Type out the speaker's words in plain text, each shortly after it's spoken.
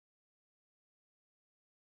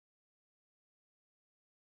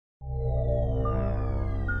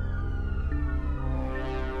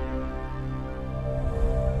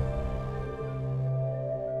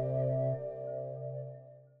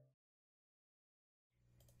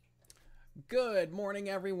Good morning,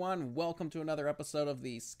 everyone. Welcome to another episode of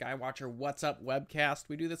the Skywatcher What's Up webcast.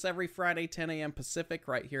 We do this every Friday, 10 a.m. Pacific,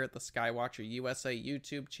 right here at the Skywatcher USA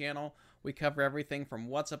YouTube channel. We cover everything from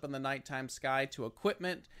what's up in the nighttime sky to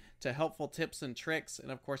equipment to helpful tips and tricks.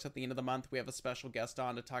 And of course, at the end of the month, we have a special guest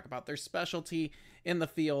on to talk about their specialty in the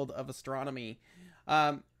field of astronomy.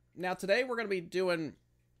 Now, today we're going to be doing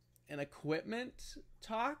an equipment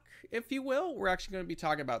talk, if you will. We're actually going to be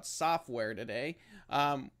talking about software today.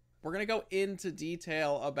 We're going to go into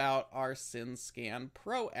detail about our SynScan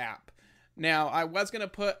Pro app. Now, I was going to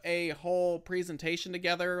put a whole presentation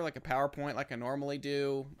together, like a PowerPoint like I normally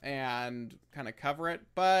do, and kind of cover it,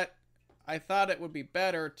 but I thought it would be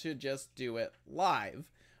better to just do it live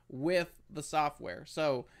with the software.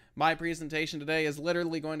 So my presentation today is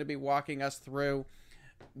literally going to be walking us through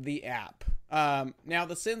the app. Now,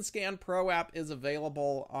 the SynScan Pro app is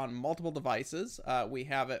available on multiple devices. We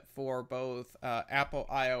have it for both Apple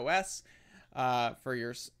iOS, for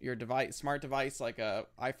your device, smart device like a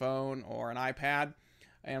iPhone or an iPad,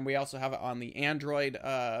 and we also have it on the Android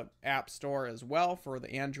app store as well for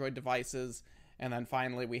the Android devices. And then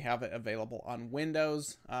finally, we have it available on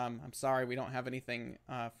Windows. I'm sorry, we don't have anything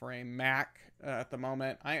for a Mac at the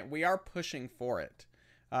moment. We are pushing for it,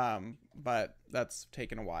 but that's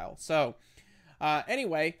taken a while. So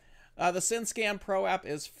anyway, the SynScan Pro app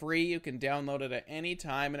is free. You can download it at any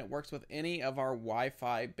time, and it works with any of our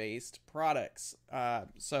Wi-Fi based products.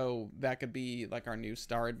 So that could be like our new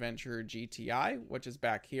Star Adventure GTI, which is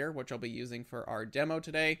back here, which I'll be using for our demo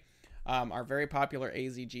today. Our very popular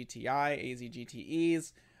AZ GTI, AZ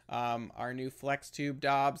GTEs, our new Flex Tube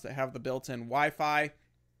Dobs that have the built-in Wi-Fi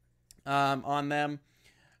on them.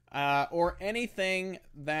 Or anything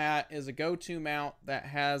that is a go-to mount that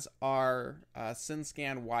has our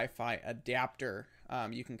SynScan Wi-Fi adapter.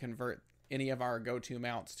 You can convert any of our go-to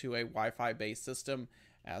mounts to a Wi-Fi based system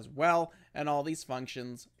as well, and all these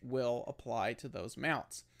functions will apply to those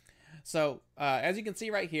mounts. So as you can see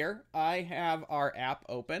right here, I have our app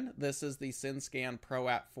open. This is the SynScan Pro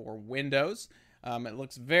app for Windows. It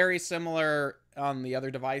looks very similar on the other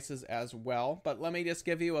devices as well, but let me just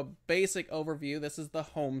give you a basic overview. This is the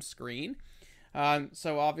home screen.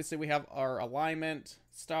 So obviously we have our alignment,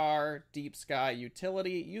 star, deep sky,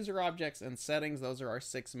 utility, user objects, and settings. Those are our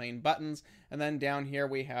 6 main buttons. And then down here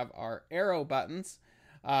we have our arrow buttons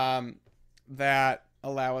that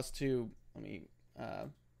allow us to,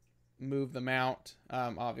 move the mount.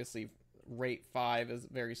 Obviously rate 5 is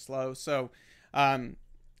very slow. So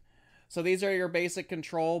these are your basic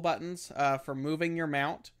control buttons for moving your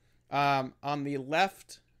mount. On the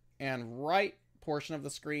left and right portion of the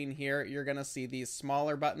screen here, you're going to see these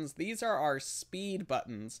smaller buttons. These are our speed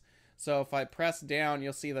buttons. So if I press down,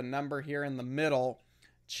 you'll see the number here in the middle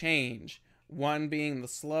change. 1 being the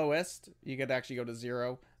slowest. You could actually go to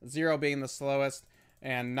 0. 0 being the slowest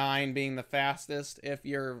and 9 being the fastest. If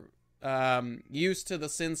you're used to the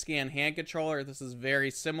SynScan hand controller, this is very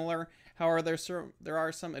similar. However, there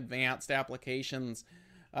are some advanced applications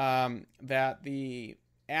that the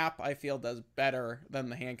app, I feel, does better than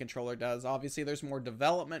the hand controller does. Obviously, there's more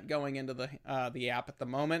development going into the app at the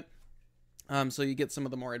moment, so you get some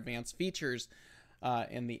of the more advanced features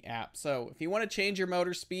in the app. So if you want to change your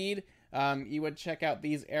motor speed, you would check out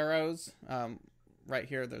these arrows. Right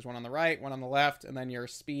here, there's one on the right, one on the left, and then your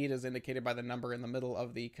speed is indicated by the number in the middle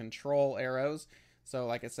of the control arrows. So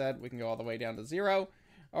like I said, we can go all the way down to 0.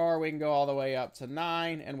 Or we can go all the way up to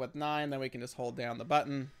 9, and with 9, then we can just hold down the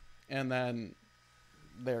button, and then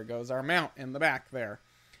there goes our mount in the back there.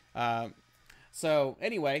 So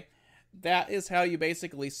anyway, that is how you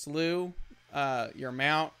basically slew your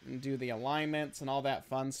mount and do the alignments and all that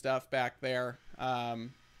fun stuff back there.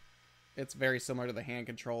 It's very similar to the hand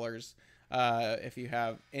controllers if you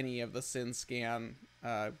have any of the SynScan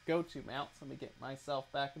go-to mounts. Let me get myself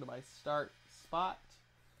back into my start spot.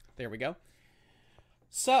 There we go.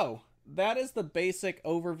 So that is the basic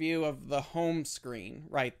overview of the home screen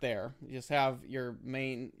right there. You just have your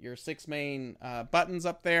 6 main buttons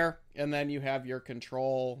up there, and then you have your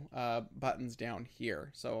control buttons down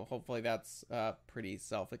here. So hopefully that's pretty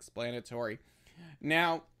self-explanatory.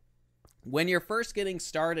 Now, when you're first getting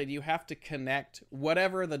started, you have to connect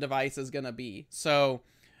whatever the device is going to be. So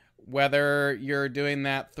whether you're doing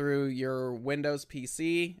that through your Windows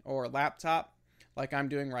PC or laptop, like I'm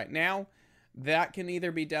doing right now, that can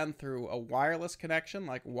either be done through a wireless connection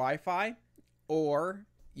like Wi-Fi, or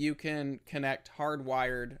you can connect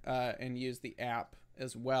hardwired and use the app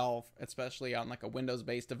as well, especially on like a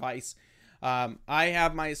Windows-based device. I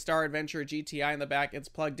have my Star Adventure GTI in the back. It's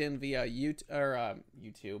plugged in via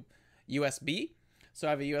YouTube USB. So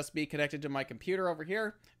I have a USB connected to my computer over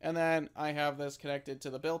here, and then I have this connected to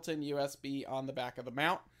the built-in USB on the back of the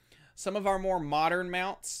mount. Some of our more modern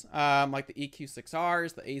mounts, like the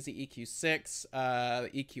EQ6Rs, the AZ EQ6,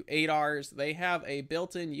 the EQ8Rs, they have a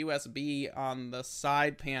built-in USB on the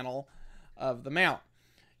side panel of the mount.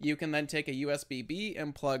 You can then take a USB-B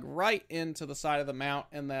and plug right into the side of the mount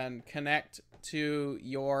and then connect to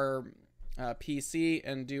your PC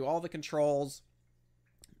and do all the controls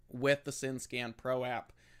with the SynScan Pro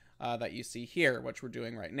app that you see here, which we're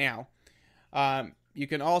doing right now. You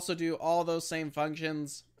can also do all those same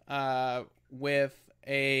functions with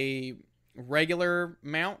a regular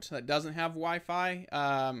mount that doesn't have Wi-Fi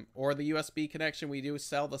or the USB connection. We do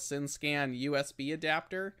sell the SynScan USB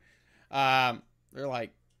adapter. They're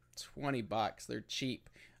like $20. They're cheap.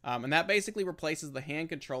 And that basically replaces the hand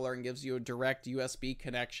controller and gives you a direct USB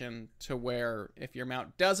connection to where if your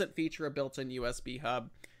mount doesn't feature a built-in USB hub,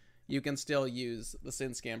 you can still use the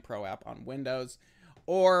SynScan Pro app on Windows,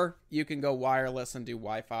 or you can go wireless and do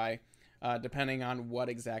Wi-Fi, depending on what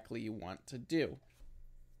exactly you want to do.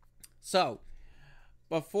 So,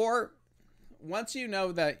 once you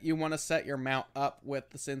know that you want to set your mount up with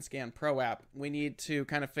the SynScan Pro app, we need to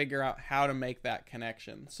kind of figure out how to make that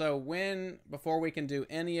connection. So before we can do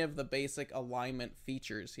any of the basic alignment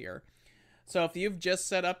features here. So if you've just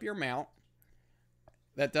set up your mount,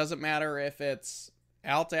 that doesn't matter if it's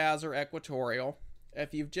Alt-Az or Equatorial.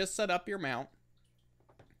 If you've just set up your mount,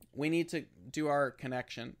 we need to do our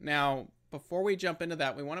connection. Now, before we jump into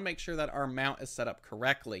that, we want to make sure that our mount is set up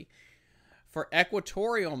correctly. For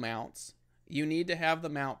Equatorial mounts, you need to have the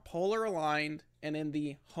mount polar aligned and in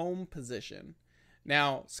the home position.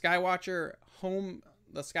 Now, the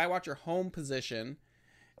Skywatcher home position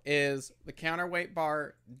is the counterweight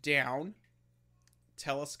bar down,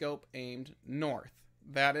 telescope aimed north.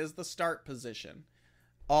 That is the start position.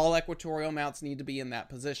 All Equatorial mounts need to be in that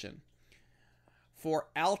position. For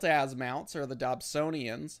Alt-Az mounts, or the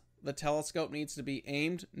Dobsonians, the telescope needs to be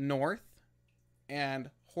aimed north and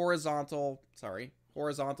horizontal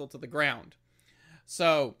to the ground.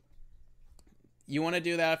 So you want to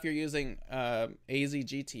do that if you're using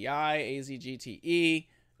AZ-GTI, AZ-GTE,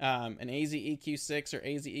 an AZ-EQ6 or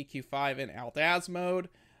AZ-EQ5 in Alt-Az mode,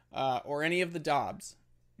 or any of the Dobs.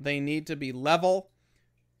 They need to be level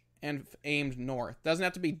and aimed north. Doesn't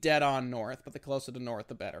have to be dead on north, but the closer to north,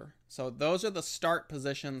 the better. So those are the start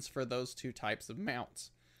positions for those two types of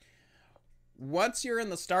mounts. Once you're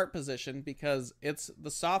in the start position, because it's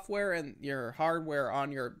the software and your hardware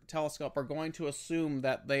on your telescope are going to assume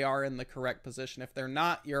that they are in the correct position. If they're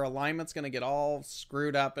not, your alignment's going to get all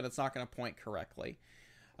screwed up and it's not going to point correctly.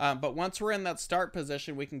 But once we're in that start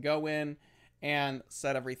position, we can go in and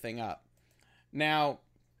set everything up. Now,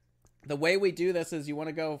 the way we do this is you want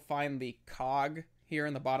to go find the cog here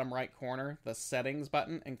in the bottom right corner, the settings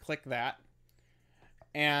button, and click that.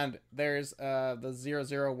 And there's the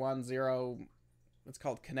 0010, it's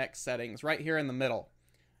called connect settings, right here in the middle.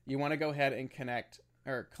 You want to go ahead and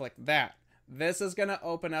click that. This is going to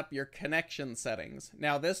open up your connection settings.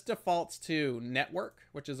 Now this defaults to network,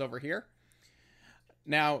 which is over here.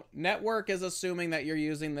 Now network is assuming that you're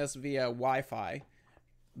using this via Wi-Fi.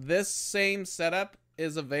 This same setup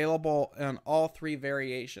is available in all three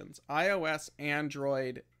variations, iOS,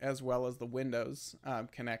 Android, as well as the Windows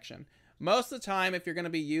connection. Most of the time, if you're going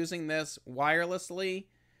to be using this wirelessly,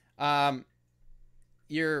 the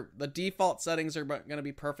default settings are going to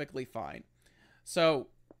be perfectly fine. So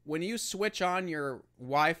when you switch on your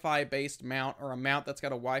Wi-Fi based mount or a mount that's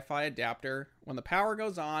got a Wi-Fi adapter, when the power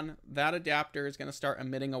goes on, that adapter is going to start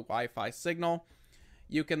emitting a Wi-Fi signal.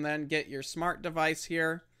 You can then get your smart device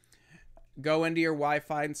here, go into your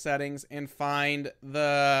Wi-Fi settings and find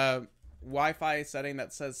the Wi-Fi setting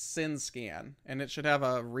that says SynScan, and it should have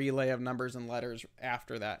a relay of numbers and letters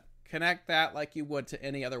after that. Connect that like you would to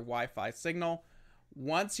any other Wi-Fi signal.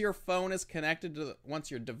 Once your phone is connected to,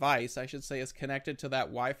 once your device, I should say, is connected to that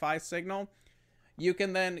Wi-Fi signal, you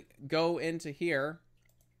can then go into here.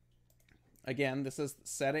 Again, this is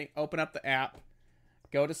setting, open up the app,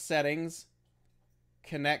 go to settings,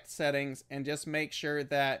 connect settings, and just make sure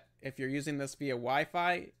that if you're using this via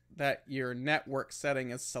Wi-Fi, that your network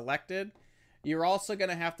setting is selected. You're also going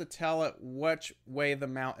to have to tell it which way the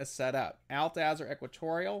mount is set up. Alt-Az or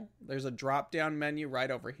Equatorial, there's a drop-down menu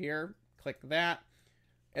right over here. Click that.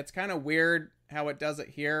 It's kind of weird how it does it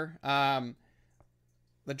here. The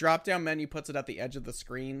drop-down menu puts it at the edge of the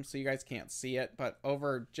screen, so you guys can't see it. But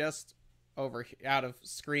just over out of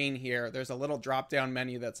screen here, there's a little drop-down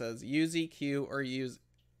menu that says use EQ or use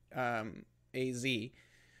AZ.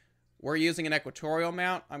 We're using an Equatorial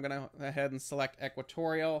mount. I'm going to go ahead and select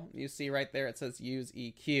Equatorial. You see right there it says use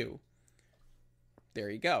EQ. There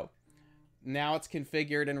you go. Now it's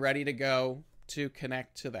configured and ready to go to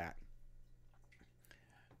connect to that.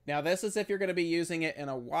 Now this is if you're going to be using it in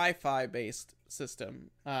a Wi-Fi based system.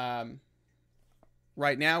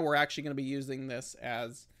 Right now we're actually going to be using this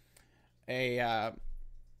as a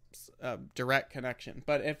direct connection.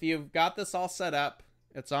 But if you've got this all set up,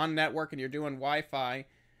 it's on network and you're doing Wi-Fi,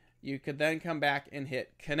 you could then come back and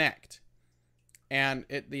hit connect. And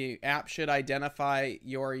the app should identify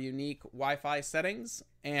your unique Wi-Fi settings.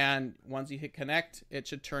 And once you hit connect, it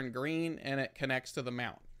should turn green and it connects to the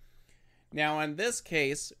mount. Now, in this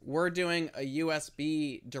case, we're doing a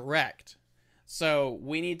USB direct. So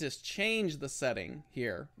we need to change the setting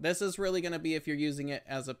here. This is really going to be if you're using it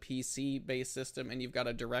as a PC-based system and you've got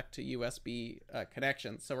a direct to USB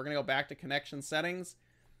connection. So we're going to go back to connection settings.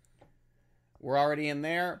 We're already in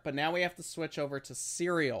there, but now we have to switch over to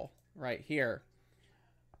serial right here.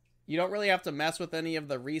 You don't really have to mess with any of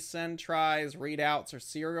the resend tries, readouts, or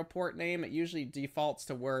serial port name. It usually defaults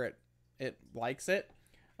to where it likes it.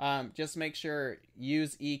 Just make sure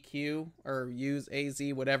use EQ or use AZ,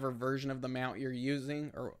 whatever version of the mount you're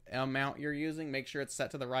using or mount you're using. Make sure it's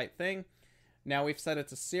set to the right thing. Now we've set it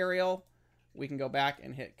to serial. We can go back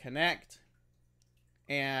and hit connect,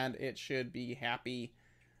 and it should be happy.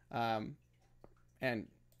 And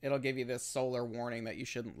it'll give you this solar warning that you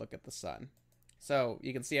shouldn't look at the sun. So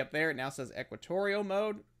you can see up there, it now says equatorial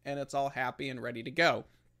mode, and it's all happy and ready to go.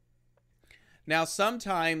 Now,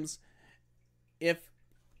 sometimes I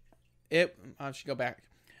should go back.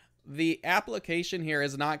 The application here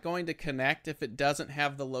is not going to connect if it doesn't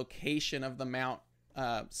have the location of the mount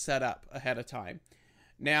set up ahead of time.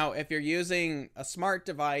 Now, if you're using a smart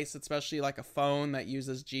device, especially like a phone that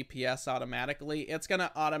uses GPS automatically, it's going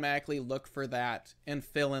to automatically look for that and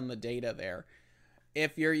fill in the data there.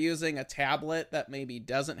 If you're using a tablet that maybe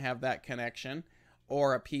doesn't have that connection,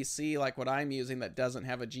 or a PC like what I'm using that doesn't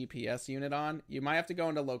have a GPS unit on, you might have to go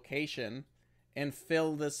into location and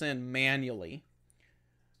fill this in manually.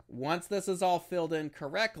 Once this is all filled in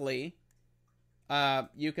correctly,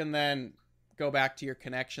 you can then go back to your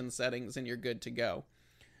connection settings and you're good to go.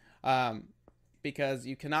 Because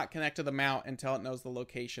you cannot connect to the mount until it knows the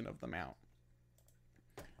location of the mount.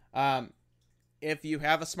 If you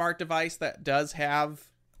have a smart device that does have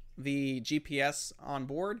the GPS on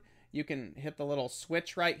board, you can hit the little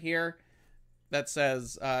switch right here that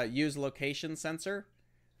says use location sensor.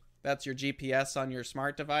 That's your GPS on your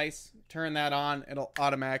smart device. Turn that on. It'll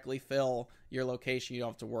automatically fill your location. You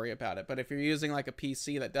don't have to worry about it. But if you're using like a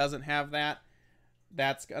PC that doesn't have that,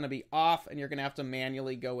 that's going to be off, and you're going to have to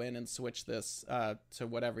manually go in and switch this to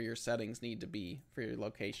whatever your settings need to be for your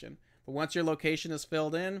location. But once your location is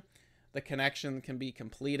filled in, the connection can be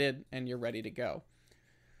completed and you're ready to go.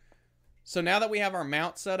 So now that we have our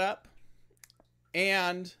mount set up,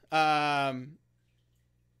 and I'm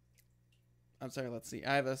sorry, let's see.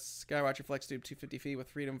 I have a Skywatcher Flex Tube 250 feet with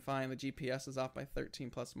Freedom Find. The GPS is off by 13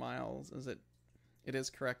 plus miles. It is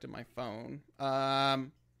correct in my phone.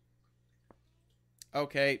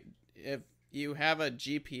 Okay, if you have a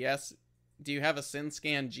GPS, do you have a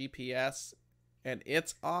SynScan GPS and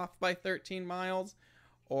it's off by 13 miles?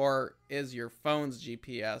 Or is your phone's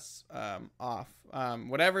GPS off?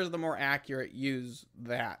 Whatever is the more accurate, use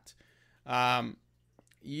that.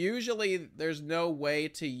 Usually, there's no way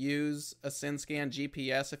to use a SynScan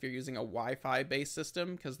GPS if you're using a Wi-Fi based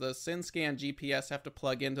system, because the SynScan GPS have to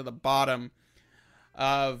plug into the bottom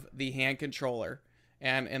of the hand controller.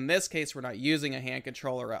 And in this case, we're not using a hand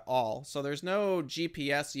controller at all. So there's no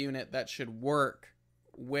GPS unit that should work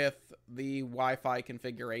with the Wi-Fi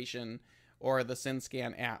configuration or the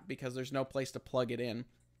SynScan app, because there's no place to plug it in.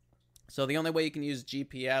 So the only way you can use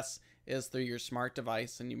GPS is through your smart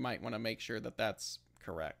device, and you might want to make sure that that's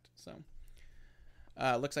correct. So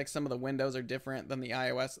looks like some of the windows are different than the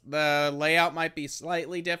iOS. The layout might be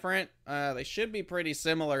slightly different. They should be pretty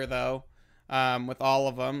similar though, with all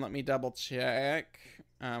of them. Let me double check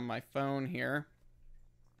my phone here.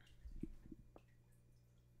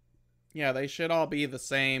 Yeah, they should all be the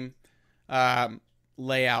same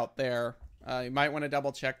layout there. You might want to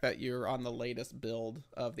double check that you're on the latest build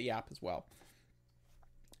of the app as well.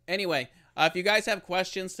 Anyway, if you guys have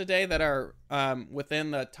questions today that are within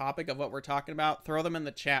the topic of what we're talking about, throw them in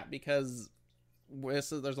the chat, because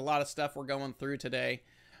there's a lot of stuff we're going through today,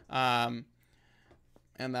 and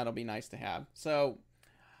that'll be nice to have. So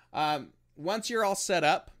once you're all set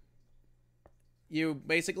up, you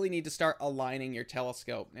basically need to start aligning your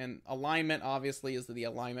telescope. And alignment, obviously, is the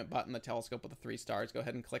alignment button, the telescope with the 3 stars. Go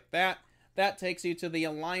ahead and click that. That takes you to the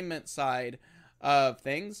alignment side of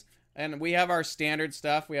things. And we have our standard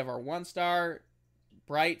stuff. We have our 1 star,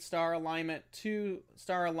 bright star alignment,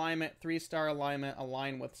 2-star alignment, 3-star alignment,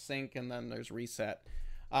 align with sync, and then there's reset.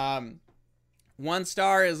 1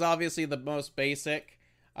 star is obviously the most basic.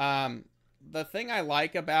 The thing I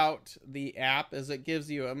like about the app is it gives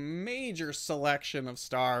you a major selection of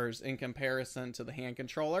stars in comparison to the hand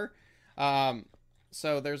controller.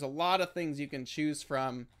 So there's a lot of things you can choose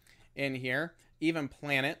from in here, even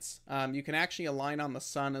planets. You can actually align on the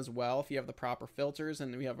sun as well if you have the proper filters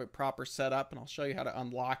and we have a proper setup, and I'll show you how to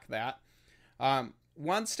unlock that.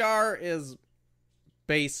 1 star is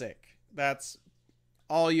basic. That's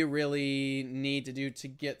all you really need to do to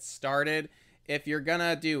get started. If you're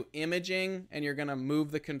gonna do imaging and you're gonna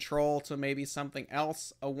move the control to maybe something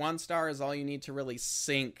else, a 1 star is all you need to really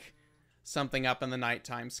sync something up in the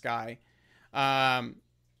nighttime sky.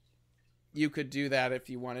 You could do that if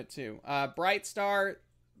you wanted to. Bright star,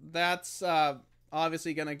 that's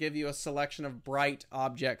obviously gonna give you a selection of bright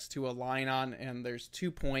objects to align on, and there's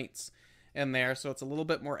 2 points in there, so it's a little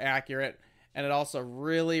bit more accurate. And it also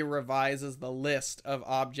really revises the list of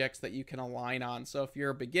objects that you can align on. So if you're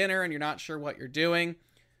a beginner and you're not sure what you're doing,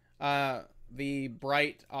 the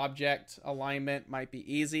bright object alignment might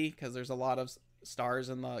be easy because there's a lot of stars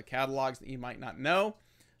in the catalogs that you might not know.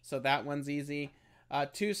 So that one's easy.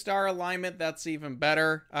 2-star alignment, that's even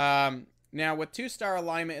better. Now with 2-star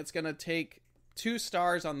alignment, it's going to take 2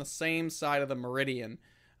 stars on the same side of the meridian.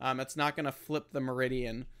 It's not going to flip the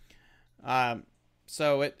meridian.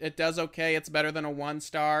 So it does okay. It's better than a 1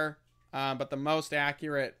 star, but the most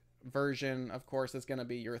accurate version, of course, is going to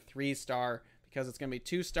be your 3-star, because it's going to be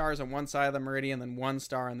 2 stars on one side of the meridian, then 1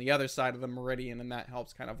 star on the other side of the meridian, and that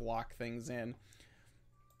helps kind of lock things in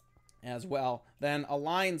as well. Then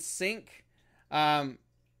align sync.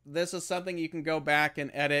 This is something you can go back and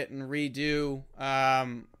edit and redo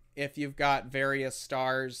if you've got various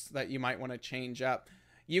stars that you might want to change up.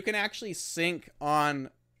 You can actually sync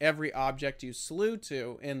on every object you slew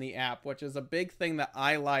to in the app, which is a big thing that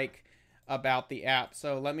I like about the app.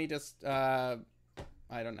 So let me just, I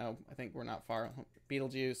don't know, I think we're not far.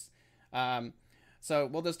 Betelgeuse. So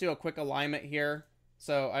we'll just do a quick alignment here.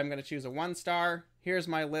 So I'm going to choose a 1 star. Here's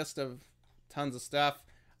my list of tons of stuff.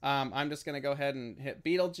 I'm just going to go ahead and hit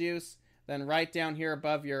Betelgeuse. Then right down here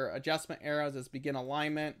above your adjustment arrows is begin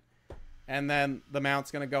alignment. And then the mount's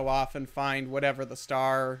going to go off and find whatever the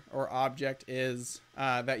star or object is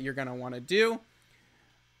that you're going to want to do.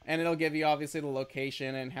 And it'll give you obviously the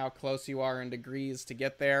location and how close you are in degrees to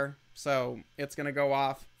get there. So it's going to go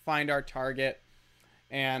off, find our target,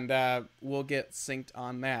 and we'll get synced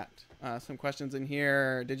on that. Some questions in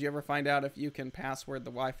here. Did you ever find out if you can password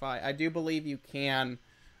the Wi-Fi? I do believe you can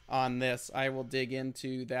on this. I will dig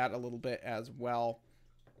into that a little bit as well.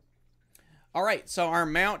 All right, so our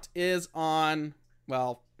mount is on,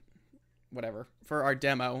 well, whatever, for our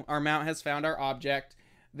demo. Our mount has found our object.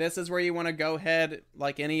 This is where you want to go ahead,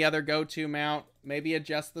 like any other go-to mount, maybe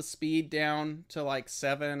adjust the speed down to like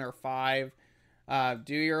 7 or 5.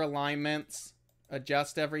 Do your alignments,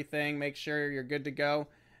 adjust everything, make sure you're good to go.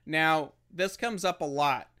 Now, this comes up a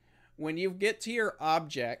lot. When you get to your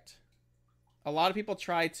object, a lot of people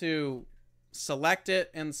try to select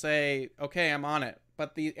it and say, okay, I'm on it.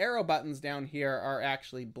 But the arrow buttons down here are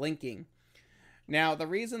actually blinking. Now, the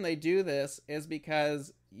reason they do this is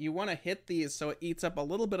because you want to hit these so it eats up a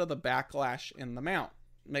little bit of the backlash in the mount.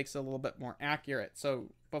 Makes it a little bit more accurate. So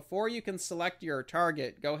before you can select your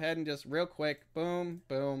target, go ahead and just real quick, boom,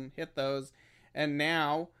 boom, hit those. And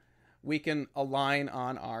now we can align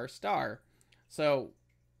on our star. So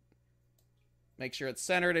make sure it's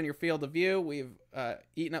centered in your field of view. We've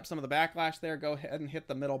eaten up some of the backlash there. Go ahead and hit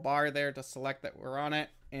the middle bar there to select that we're on it.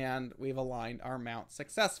 And we've aligned our mount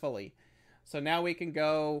successfully. So now we can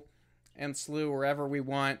go and slew wherever we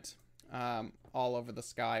want all over the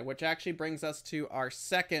sky, which actually brings us to our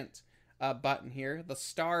second button here, the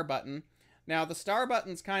star button. Now, the star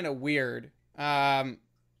button's kind of weird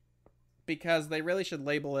because they really should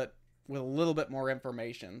label it with a little bit more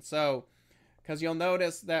information. So, because you'll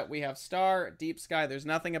notice that we have star, deep sky. There's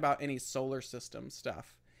nothing about any solar system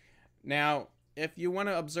stuff. Now, if you want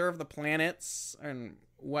to observe the planets and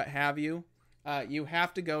what have you, you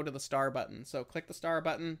have to go to the star button. So click the star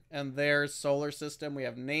button, and there's solar system. We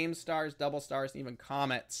have named stars, double stars, and even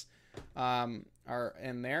comets are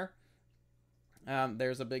in there.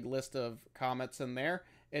 There's a big list of comets in there.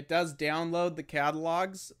 It does download the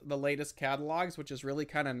catalogs, the latest catalogs, which is really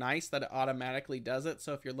kind of nice that it automatically does it.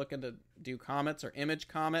 So if you're looking to do comets or image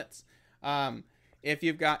comets, if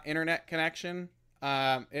you've got internet connection,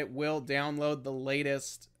 it will download the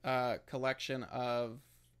latest collection of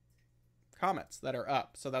comets that are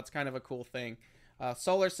up. So that's kind of a cool thing.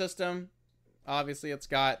 Solar system, obviously it's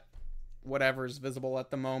got whatever's visible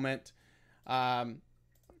at the moment.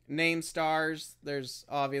 Name stars, there's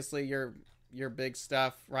obviously your big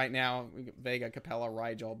stuff right now. Vega, Capella,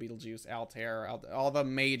 Rigel, Betelgeuse, Altair, all the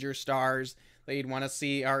major stars that you'd want to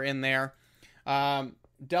see are in there.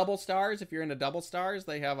 Double stars, if you're into double stars,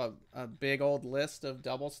 they have a big old list of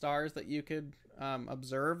double stars that you could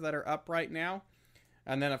observe that are up right now.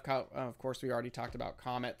 And then, of course, we already talked about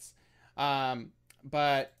comets.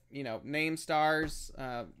 But, you know, name stars,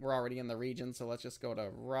 we're already in the region, so let's just go to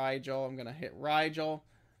Rigel. I'm going to hit Rigel.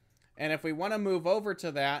 And if we want to move over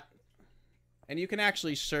to that, and you can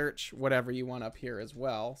actually search whatever you want up here as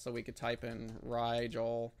well. So we could type in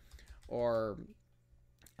Rigel or,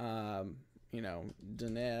 you know,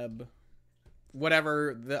 Deneb,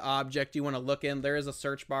 whatever the object you want to look in. There is a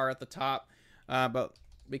search bar at the top, but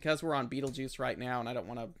because we're on Betelgeuse right now and I don't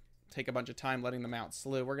want to take a bunch of time letting the mount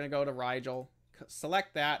slew, we're going to go to Rigel,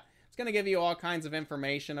 select that. It's going to give you all kinds of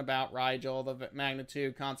information about Rigel, the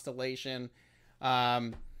magnitude, constellation,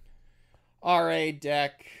 RA,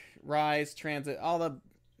 deck, rise, transit, all the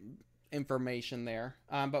information there.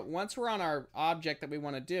 But once we're on our object that we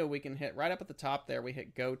want to do, we can hit right up at the top there. We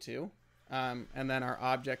hit go to, and then our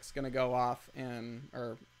object's going to go off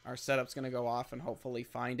or our setup's going to go off and hopefully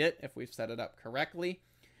find it if we've set it up correctly.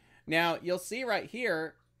 Now you'll see right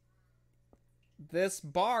here, this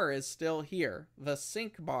bar is still here. The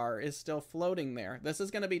sync bar is still floating there. This is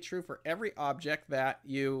going to be true for every object that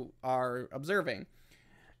you are observing.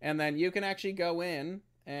 And then you can actually go in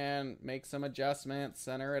and make some adjustments,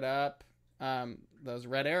 center it up. Those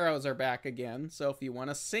red arrows are back again. So if you want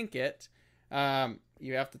to sync it,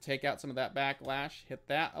 you have to take out some of that backlash, hit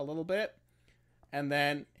that a little bit, and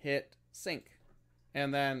then hit sync.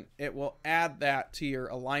 And then it will add that to your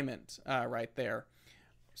alignment right there.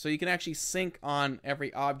 So you can actually sync on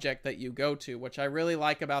every object that you go to, which I really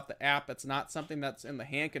like about the app. It's not something that's in the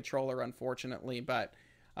hand controller, unfortunately, but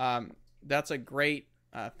that's a great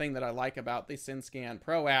thing that I like about the SynScan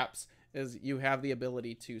Pro apps is you have the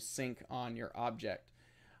ability to sync on your object.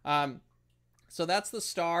 So that's the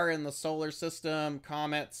star in the solar system,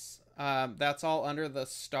 comets. That's all under the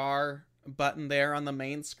star button there on the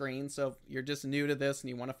main screen. So if you're just new to this and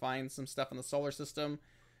you want to find some stuff in the solar system,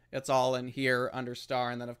 it's all in here under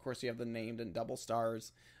star. And then, of course, you have the named and double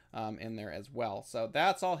stars in there as well. So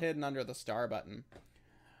that's all hidden under the star button.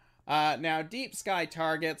 Now, deep sky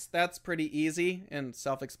targets, that's pretty easy and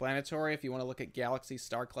self-explanatory. If you want to look at galaxies,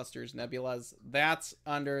 star clusters, nebulas, that's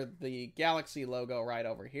under the galaxy logo right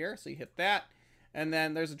over here. So you hit that, and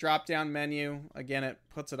then there's a drop-down menu. Again, it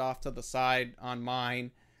puts it off to the side on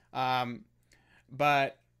mine.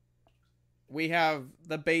 But we have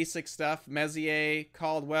the basic stuff. Messier,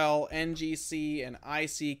 Caldwell, NGC, and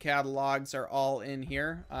IC catalogs are all in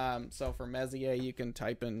here. So for Messier, you can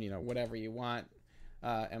type in, whatever you want.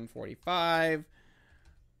 M45,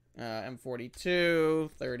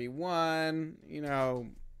 M42, 31,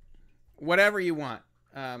 whatever you want.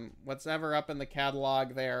 What's ever up in the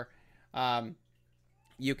catalog there,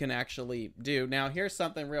 you can actually do. Now, here's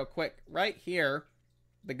something real quick. Right here,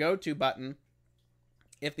 the go-to button,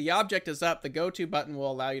 if the object is up, the go-to button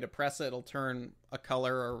will allow you to press it. It'll turn a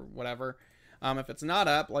color or whatever. If it's not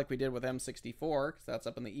up, like we did with M64, because that's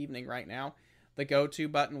up in the evening right now, the go-to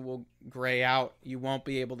button will gray out. You won't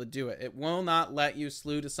be able to do it. It will not let you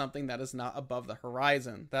slew to something that is not above the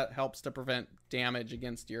horizon. That helps to prevent damage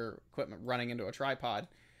against your equipment running into a tripod.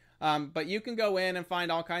 But you can go in and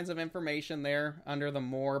find all kinds of information there under the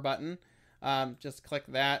More button. Just click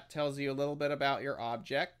that. Tells you a little bit about your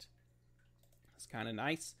object. It's kind of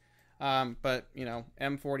nice. But,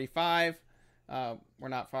 M45, we're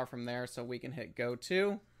not far from there, so we can hit Go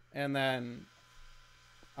To. And then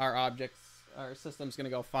our system's going to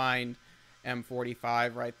go find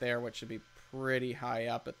M45 right there, which should be pretty high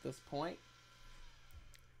up at this point.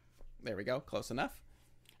 There we go. Close enough.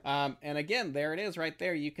 And again, there it is right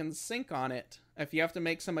there. You can sync on it. If you have to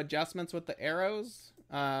make some adjustments with the arrows,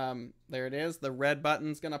 there it is. The red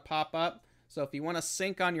button's going to pop up. So if you want to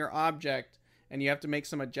sync on your object and you have to make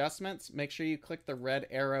some adjustments, make sure you click the red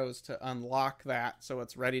arrows to unlock that so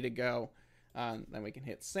it's ready to go. Then we can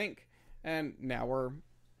hit sync. And now we're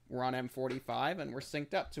on M45 and we're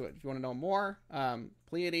synced up to it. If you want to know more,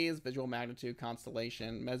 Pleiades, visual magnitude,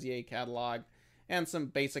 constellation, Messier catalog, and some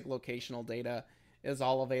basic locational data is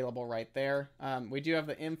all available right there. We do have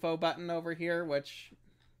the info button over here, which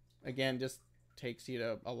again just takes you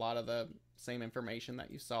to a lot of the same information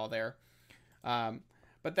that you saw there.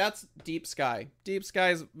 But that's Deep Sky. Deep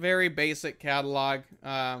Sky's very basic catalog.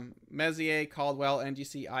 Messier, Caldwell,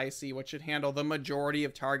 NGC, IC, which should handle the majority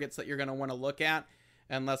of targets that you're going to want to look at.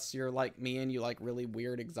 Unless you're like me and you like really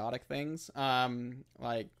weird exotic things,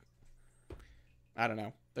 like I don't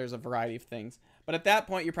know. There's a variety of things. But at that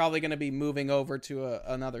point, you're probably going to be moving over to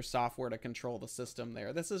another software to control the system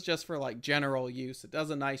there. This is just for like general use. It does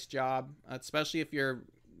a nice job, especially if you're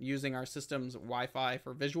using our system's Wi-Fi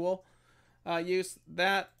for visual use.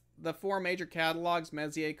 That the 4 major catalogs,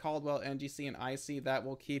 Messier, Caldwell, NGC, and IC, that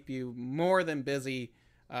will keep you more than busy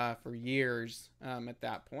for years at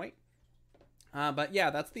that point. But yeah,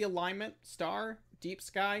 that's the alignment star, deep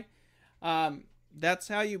sky. That's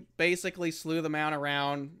how you basically slew the mount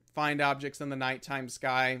around, find objects in the nighttime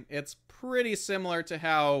sky. It's pretty similar to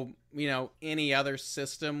how, you know, any other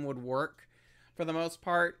system would work for the most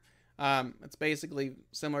part. It's basically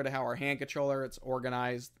similar to how our hand controller, it's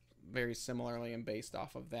organized very similarly and based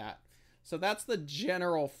off of that. So that's the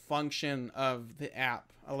general function of the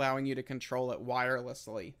app, allowing you to control it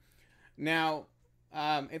wirelessly. Now,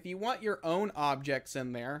 if you want your own objects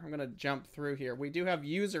in there, I'm going to jump through here. We do have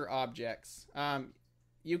user objects.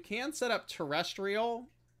 You can set up terrestrial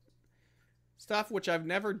stuff, which I've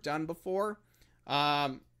never done before.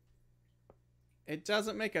 It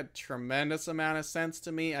doesn't make a tremendous amount of sense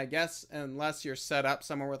to me, I guess, unless you're set up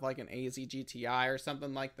somewhere with like an AZ GTI or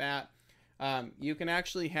something like that. You can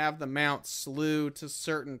actually have the mount slew to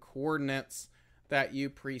certain coordinates that you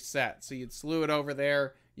preset. So you'd slew it over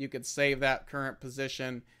there. You could save that current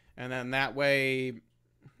position, and then that way,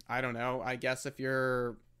 I don't know, I guess if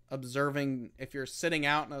you're observing, if you're sitting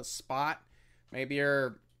out in a spot, maybe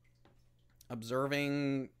you're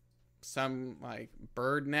observing some like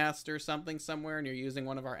bird nest or something somewhere and you're using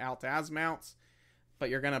one of our Altaz mounts, but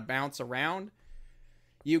you're going to bounce around,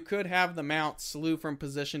 you could have the mount slew from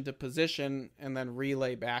position to position and then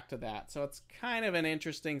relay back to that. So it's kind of an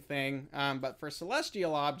interesting thing. But for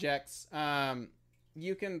celestial objects,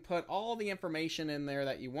 you can put all the information in there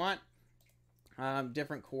that you want,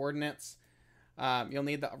 different coordinates. You'll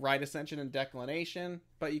need the right ascension and declination,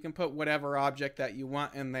 but you can put whatever object that you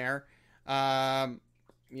want in there.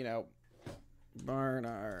 You know,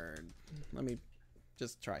 Barnard. Let me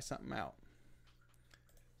just try something out.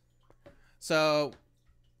 So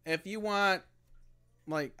if you want,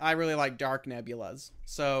 like, I really like dark nebulas,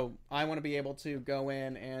 so I want to be able to go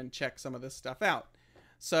in and check some of this stuff out.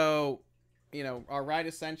 So, you know, our right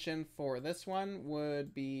ascension for this one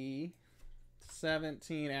would be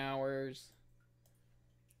 17 hours,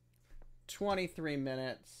 23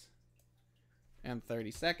 minutes, and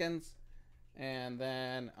 30 seconds. And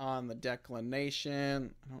then on the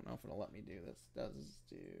declination, I don't know if it'll let me do this. It does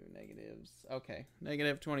do negatives. Okay,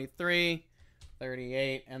 negative 23,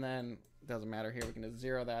 38, and then it doesn't matter here. We can just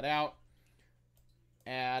zero that out.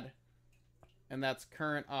 Add, and that's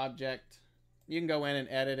current object. You can go in and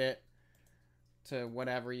edit it to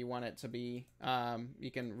whatever you want it to be.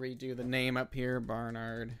 You can redo the name up here,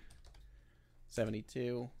 Barnard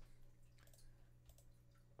 72.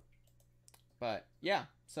 But yeah,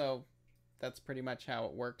 so that's pretty much how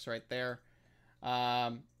it works right there.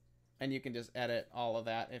 And you can just edit all of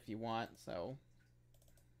that if you want. So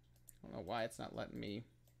I don't know why it's not letting me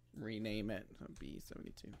rename it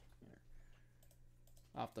B72.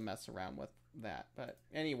 I'll have to mess around with that. But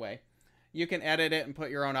anyway, you can edit it and put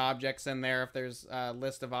your own objects in there. If there's a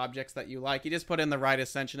list of objects that you like, you just put in the right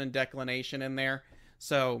ascension and declination in there.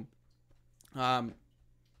 So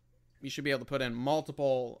you should be able to put in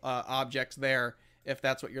multiple objects there if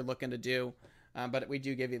that's what you're looking to do. But we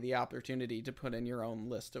do give you the opportunity to put in your own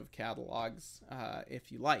list of catalogs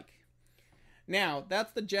if you like. Now,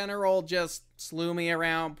 that's the general just slew me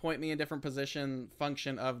around, point me in different position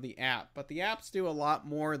function of the app. But the apps do a lot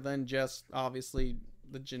more than just, obviously,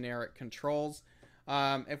 the generic controls.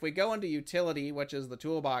 If we go into utility, which is the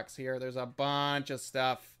toolbox here, there's a bunch of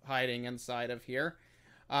stuff hiding inside of here.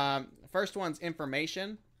 First one's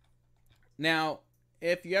information. Now,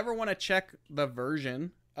 if you ever want to check the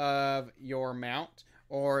version of your mount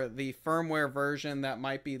or the firmware version that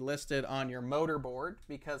might be listed on your motor board,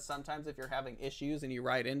 because sometimes if you're having issues and you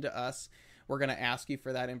write into us, we're going to ask you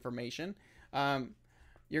for that information.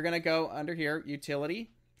 You're going to go under here, utility.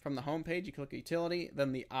 From the home page, you click utility,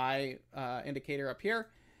 then the eye indicator up here,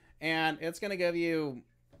 and it's going to give you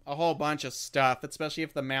a whole bunch of stuff, especially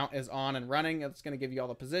if the mount is on and running. It's going to give you all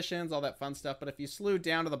the positions, all that fun stuff. But if you slew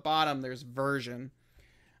down to the bottom, there's version.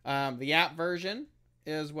 The app version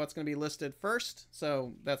is what's going to be listed first.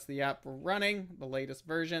 So that's the app we're running, the latest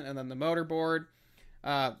version. And then the motor board,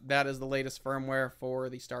 that is the latest firmware for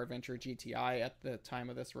the Star Adventure GTI at the time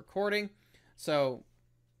of this recording. So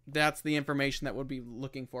that's the information that we'll be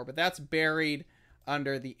looking for. But that's buried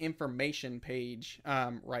under the information page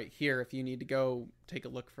right here if you need to go take a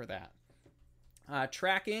look for that.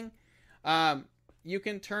 Tracking. you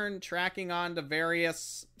can turn tracking on to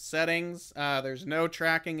various settings. There's no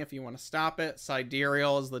tracking if you want to stop it.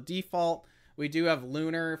 Sidereal is the default. We do have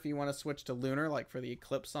lunar if you want to switch to lunar, like for the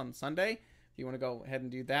eclipse on Sunday. If you want to go ahead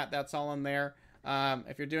and do that, that's all in there.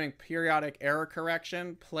 If you're doing periodic error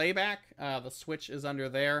correction, playback, the switch is under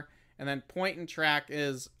there. And then point and track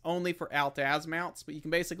is only for alt-az mounts, but you can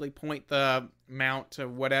basically point the mount to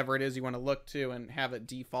whatever it is you want to look to and have it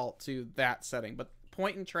default to that setting. But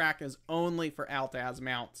point and track is only for alt-az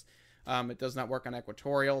mounts. It does not work on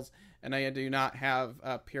equatorials, and I do not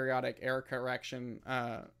have periodic error correction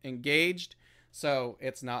engaged, so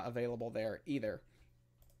it's not available there either.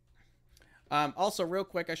 Also, real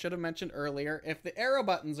quick, I should have mentioned earlier, if the arrow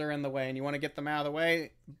buttons are in the way and you want to get them out of the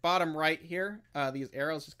way, bottom right here, these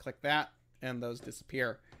arrows, just click that, and those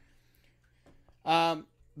disappear. The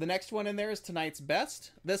next one in there is tonight's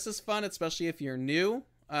best. This is fun, especially if you're new.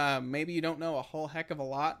 Maybe you don't know a whole heck of a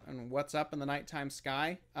lot on what's up in the nighttime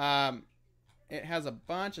sky. It has a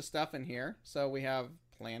bunch of stuff in here. So we have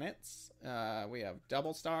planets, we have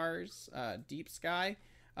double stars, deep sky.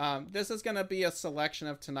 This is going to be a selection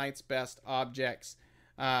of tonight's best objects,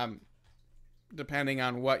 depending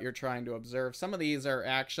on what you're trying to observe. Some of these are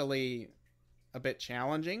actually a bit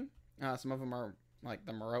challenging. Some of them are like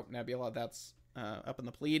the Merope Nebula, that's up in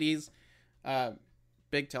the Pleiades.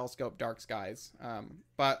 Big telescope, dark skies.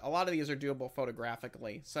 But a lot of these are doable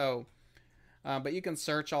photographically. So, but you can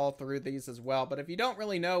search all through these as well. But if you don't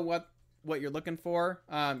really know what you're looking for,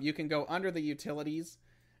 you can go under the utilities.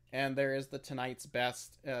 And there is the tonight's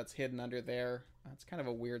best. It's hidden under there. It's kind of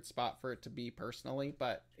a weird spot for it to be personally,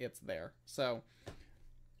 but it's there. So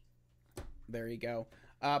there you go.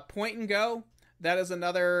 Point and go. That is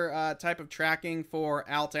another type of tracking for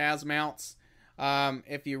alt-az mounts.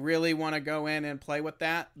 If you really want to go in and play with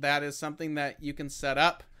that, that is something that you can set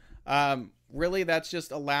up. Really, that's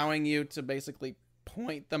just allowing you to basically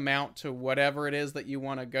point the mount to whatever it is that you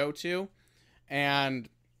want to go to, and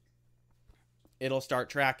it'll start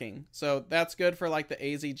tracking. So that's good for like the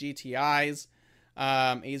AZGTIs,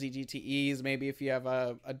 AZGTEs, maybe if you have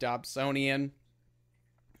a Dobsonian.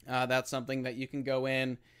 That's something that you can go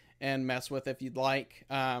in and mess with if you'd like.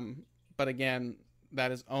 But again,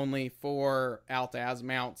 that is only for alt-az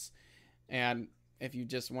mounts. And if you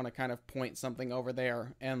just want to kind of point something over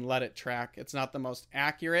there and let it track, it's not the most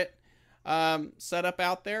accurate setup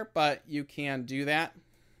out there, but you can do that.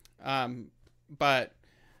 But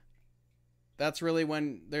that's really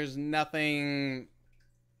when there's no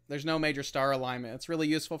major star alignment. It's really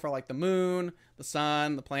useful for like the moon, the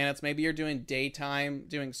sun, the planets. Maybe you're doing daytime,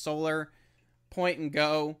 doing solar. Point and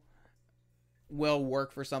go will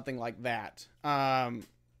work for something like that.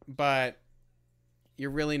 But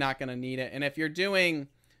you're really not going to need it. And if you're doing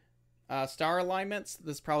star alignments,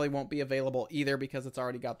 this probably won't be available either because it's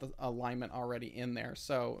already got the alignment already in there.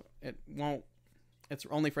 So it won't, it's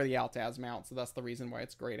only for the alt-az mount. So that's the reason why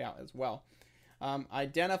it's grayed out as well.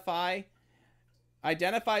 Identify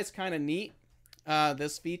is kind of neat.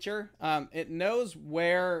 This feature, it knows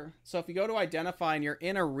where, so if you go to identify and you're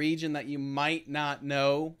in a region that you might not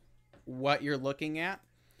know what you're looking at,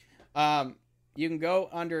 you can go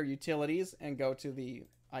under utilities and go to the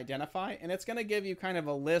identify, and it's going to give you kind of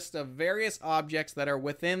a list of various objects that are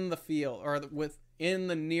within the field or within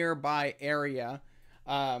the nearby area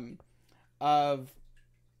of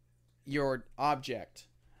your object.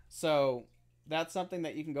 So that's something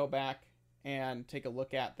that you can go back and take a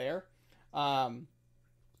look at there.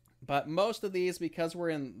 But most of these, because we're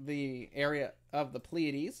in the area of the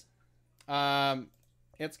Pleiades,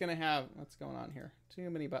 it's going to have, what's going on here? Too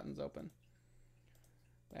many buttons open.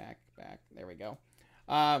 Back, there we go.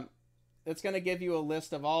 It's going to give you a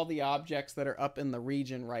list of all the objects that are up in the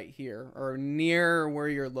region right here, or near where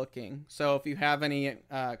you're looking. So if you have any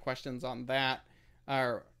questions on that,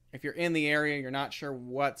 or if you're in the area, you're not sure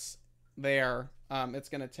what's there, it's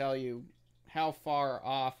going to tell you how far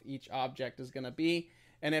off each object is going to be.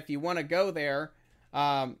 And if you want to go there,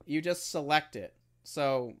 you just select it.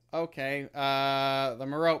 So, okay, the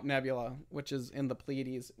Merope Nebula, which is in the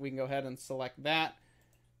Pleiades, we can go ahead and select that.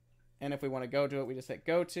 And if we want to go to it, we just hit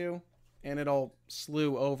go to, and it'll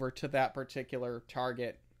slew over to that particular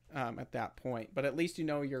target at that point. But at least you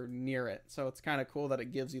know you're near it. So it's kind of cool that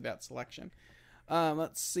it gives you that selection.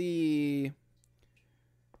 Let's see.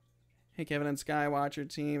 Hey, Kevin and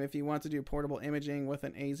Skywatcher team, if you want to do portable imaging with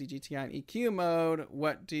an AZGTI and EQ mode,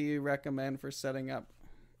 what do you recommend for setting up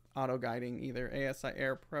auto guiding, either ASI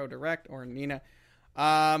Air Pro Direct or Nina?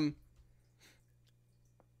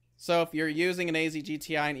 So if you're using an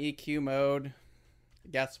AZGTI and EQ mode, I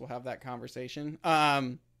guess we'll have that conversation.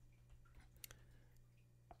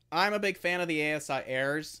 I'm a big fan of the ASI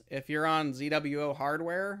Airs. If you're on ZWO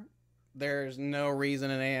hardware, there's no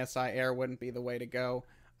reason an ASI Air wouldn't be the way to go.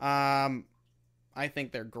 I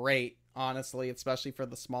think they're great, honestly, especially for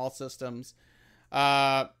the small systems.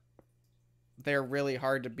 They're really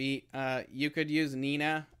hard to beat. You could use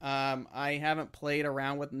Nina. I haven't played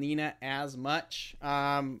around with Nina as much,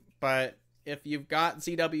 but if you've got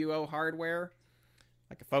ZWO hardware,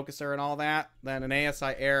 like a focuser and all that, then an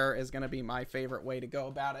ASI Air is going to be my favorite way to go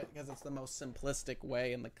about it, because it's the most simplistic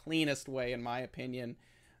way and the cleanest way, in my opinion,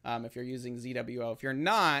 if you're using ZWO. If you're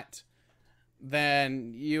not,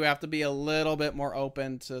 then you have to be a little bit more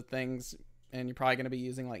open to things, and you're probably going to be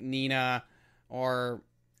using like Nina or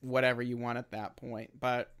whatever you want at that point.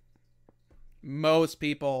 But most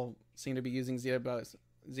people seem to be using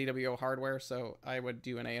ZWO hardware, so I would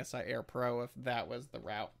do an ASI Air Pro if that was the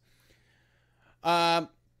route.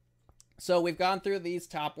 So we've gone through these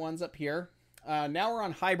top ones up here. Now we're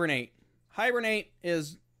on Hibernate. Hibernate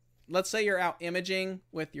is, let's say you're out imaging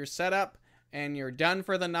with your setup and you're done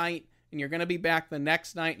for the night and you're going to be back the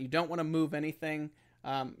next night. You don't want to move anything.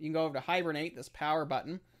 You can go over to Hibernate, this power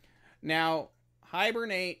button. Now,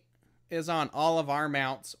 Hibernate is on all of our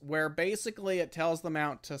mounts, where basically it tells the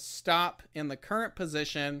mount to stop in the current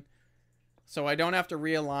position so I don't have to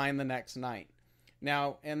realign the next night.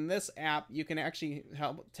 Now, in this app, you can actually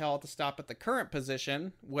tell it to stop at the current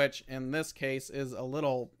position, which in this case is a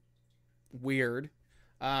little weird.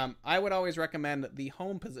 I would always recommend the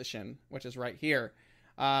home position, which is right here.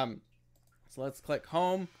 So let's click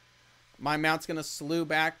home. My mount's going to slew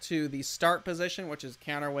back to the start position, which is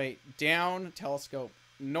counterweight down, telescope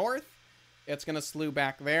north. It's going to slew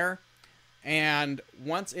back there. And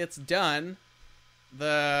once it's done,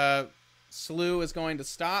 the slew is going to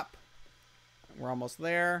stop. We're almost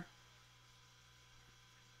there.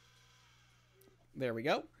 There we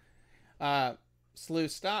go. Slew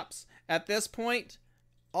stops. At this point,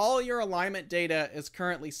 all your alignment data is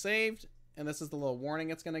currently saved, and this is the little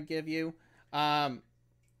warning it's going to give you.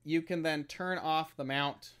 You can then turn off the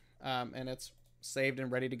mount, and it's saved and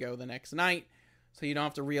ready to go the next night, so you don't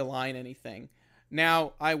have to realign anything.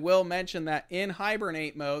 Now, I will mention that in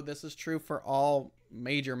Hibernate mode, this is true for all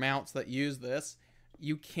major mounts that use this,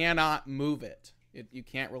 you cannot move it. You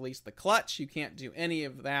can't release the clutch. You can't do any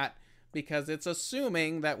of that, because it's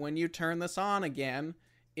assuming that when you turn this on again,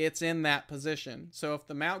 it's in that position. So if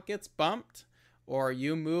the mount gets bumped or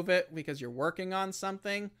you move it because you're working on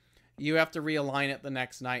something, you have to realign it the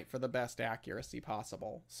next night for the best accuracy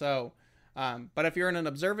possible. So, but if you're in an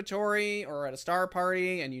observatory or at a star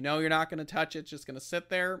party and you know you're not going to touch it, it's just going to sit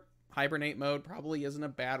there, Hibernate mode probably isn't a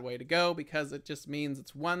bad way to go, because it just means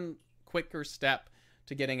it's one quicker step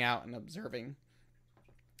to getting out and observing.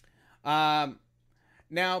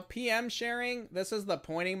 Now, PM sharing, this is the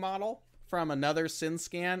pointing model from another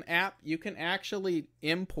SynScan app. You can actually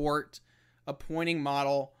import a pointing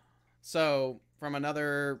model, so from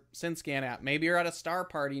another SynScan app. Maybe you're at a star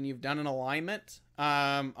party and you've done an alignment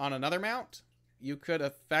on another mount. You could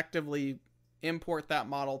effectively import that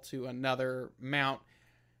model to another mount.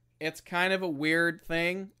 It's kind of a weird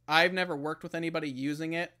thing. I've never worked with anybody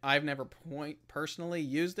using it. I've never personally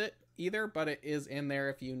used it either, but it is in there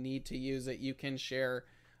if you need to use it. You can share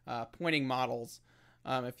pointing models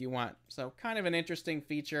if you want. So kind of an interesting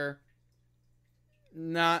feature.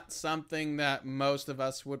 Not something that most of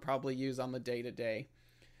us would probably use on the day-to-day.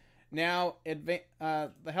 Now,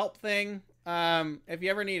 the help thing, if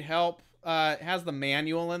you ever need help, it has the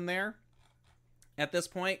manual in there at this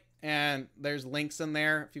point, and there's links in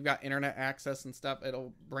there. If you've got internet access and stuff,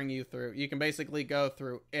 it'll bring you through. You can basically go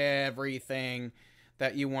through everything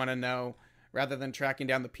that you want to know. Rather than tracking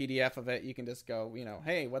down the PDF of it, you can just go,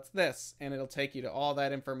 hey, what's this? And it'll take you to all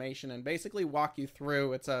that information and basically walk you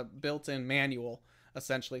through. It's a built-in manual,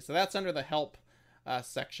 essentially. So that's under the help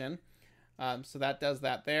section. So that does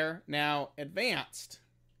that there. Now, advanced.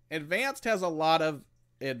 Advanced has a lot of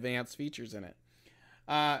advanced features in it.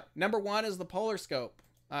 Number one is the polar scope.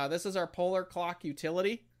 This is our polar clock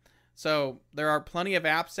utility. So there are plenty of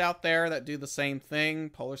apps out there that do the same thing.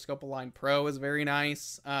 Polar Scope Align Pro is very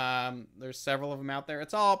nice. There's several of them out there.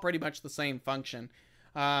 It's all pretty much the same function.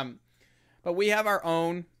 But we have our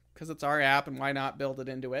own, because it's our app, and why not build it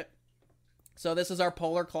into it? So this is our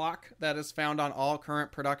polar clock that is found on all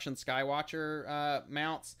current production Skywatcher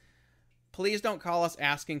mounts. Please don't call us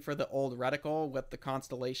asking for the old reticle with the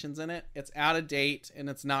constellations in it. It's out of date, and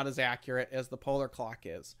it's not as accurate as the polar clock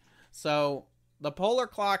is. So the polar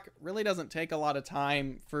clock really doesn't take a lot of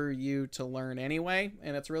time for you to learn anyway,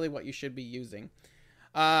 and it's really what you should be using.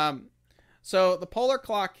 So the polar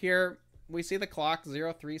clock here, we see the clock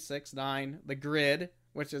 0369, the grid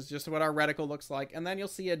which is just what our reticle looks like. And then you'll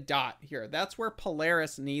see a dot here. That's where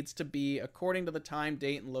Polaris needs to be according to the time,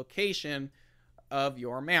 date, and location of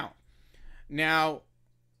your mount. Now,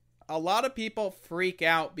 a lot of people freak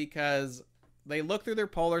out because they look through their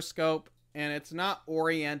polar scope and it's not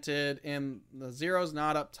oriented and the 0's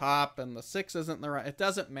not up top and the 6 isn't the right. It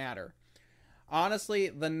doesn't matter. Honestly,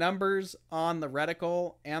 the numbers on the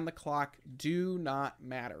reticle and the clock do not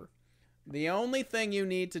matter. The only thing you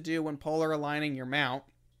need to do when polar aligning your mount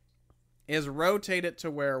is rotate it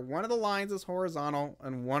to where one of the lines is horizontal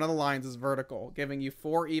and one of the lines is vertical, giving you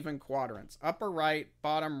 4 even quadrants: upper right,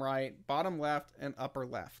 bottom left, and upper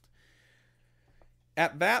left.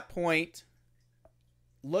 At that point,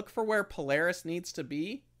 look for where Polaris needs to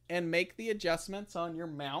be and make the adjustments on your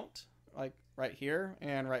mount, like right here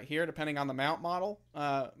and right here, depending on the mount model.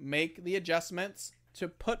 Make the adjustments to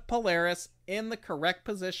put Polaris in the correct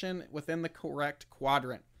position within the correct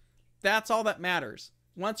quadrant. That's all that matters.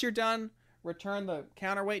 Once you're done, return the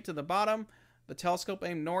counterweight to the bottom, the telescope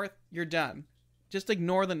aim north, you're done. Just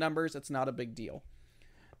ignore the numbers, it's not a big deal.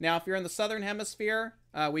 Now, if you're in the southern hemisphere,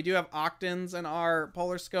 we do have octans in our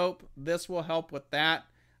polar scope. This will help with that.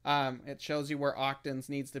 It shows you where octans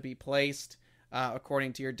needs to be placed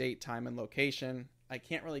according to your date, time, and location. I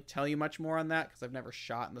can't really tell you much more on that because I've never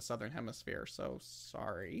shot in the southern hemisphere, so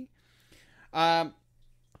sorry.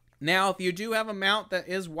 Now, if you do have a mount that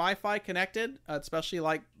is Wi-Fi connected, especially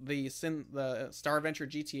like the Star Adventure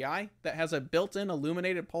GTI that has a built-in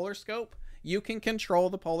illuminated polar scope, you can control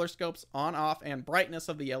the polar scope's on, off, and brightness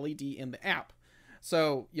of the LED in the app.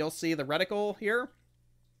 So you'll see the reticle here,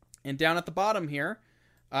 and down at the bottom here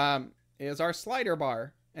is our slider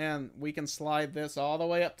bar. And we can slide this all the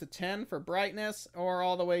way up to 10 for brightness or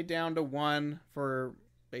all the way down to 1 for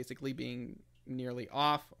basically being nearly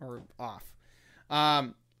off or off.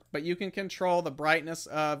 But you can control the brightness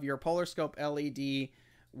of your polar scope LED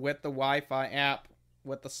with the Wi-Fi app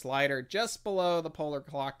with the slider just below the polar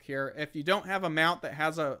clock here. If you don't have a mount that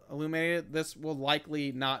has a illuminated, this will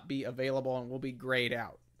likely not be available and will be grayed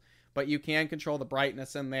out. But you can control the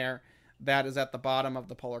brightness in there. That is at the bottom of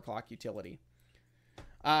the polar clock utility.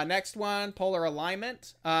 Next one, polar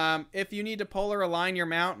alignment. If you need to polar align your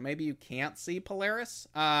mount, maybe you can't see Polaris.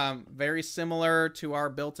 Very similar to our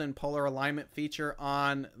built-in polar alignment feature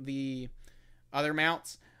on the other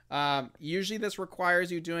mounts. Usually this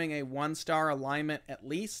requires you doing a 1-star alignment at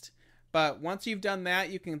least. But once you've done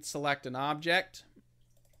that, you can select an object.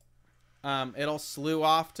 It'll slew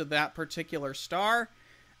off to that particular star.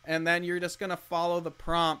 And then you're just going to follow the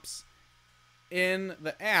prompts in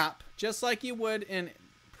the app, just like you would in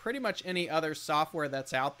pretty much any other software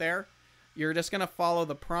that's out there. You're just going to follow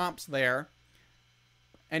the prompts there,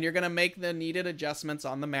 and you're going to make the needed adjustments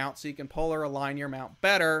on the mount so you can polar align your mount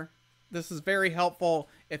better. This is very helpful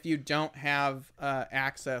if you don't have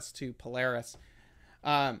access to Polaris.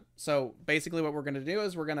 So basically what we're going to do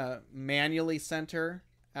is we're going to manually center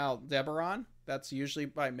Aldebaran. That's usually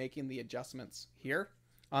by making the adjustments here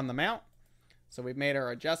on the mount. So we've made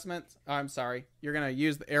our adjustments. Oh, I'm sorry. You're going to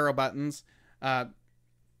use the arrow buttons. Let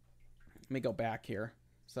me go back here.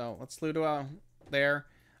 So let's slew to there.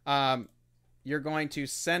 You're going to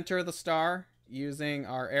center the star using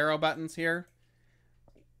our arrow buttons here.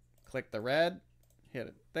 Click the red. Hit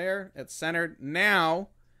it there. It's centered. Now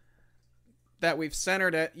that we've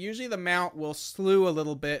centered it, usually the mount will slew a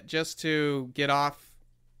little bit just to get off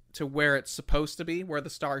to where it's supposed to be, where the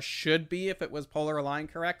star should be if it was polar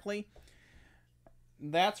aligned correctly.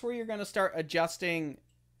 That's where you're going to start adjusting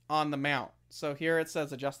on the mount. So here it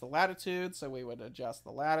says adjust the latitude. So we would adjust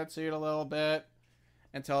the latitude a little bit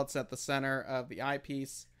until it's at the center of the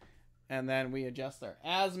eyepiece. And then we adjust our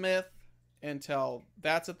azimuth until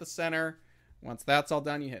that's at the center. Once that's all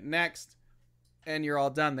done, you hit next and you're all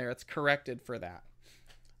done there. It's corrected for that.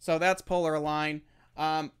 So that's polar align.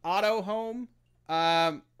 Auto home.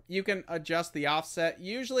 You can adjust the offset.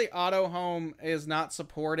 Usually auto home is not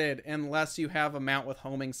supported unless you have a mount with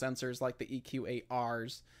homing sensors like the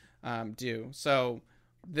EQ8Rs do. So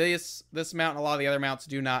this mount and a lot of the other mounts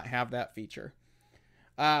do not have that feature.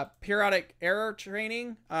 Periodic error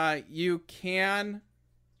training. You can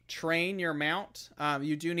train your mount.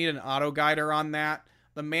 You do need an auto guider on that.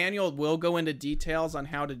 The manual will go into details on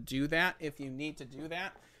how to do that if you need to do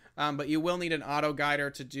that. But you will need an auto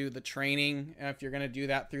guider to do the training if you're going to do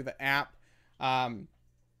that through the app.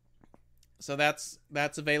 So that's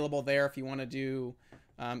available there if you want to do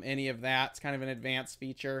any of that. It's kind of an advanced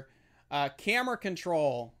feature. Camera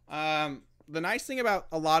control. The nice thing about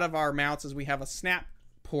a lot of our mounts is we have a snap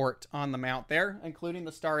port on the mount there, including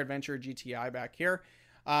the Star Adventure GTI back here.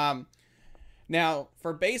 Now,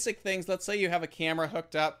 for basic things, let's say you have a camera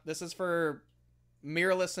hooked up. This is for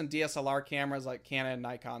mirrorless and DSLR cameras like Canon,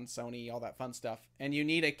 Nikon, Sony, all that fun stuff. And you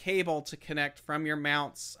need a cable to connect from your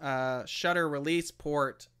mount's shutter release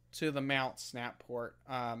port to the mount snap port.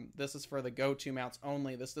 This is for the go-to mounts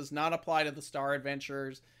only. This does not apply to the Star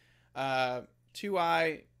Adventures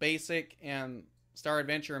 2i Basic and Star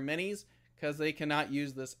Adventure Minis, because they cannot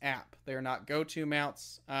use this app. They're not go-to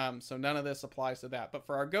mounts, so none of this applies to that. But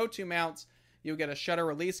for our go-to mounts, you'll get a shutter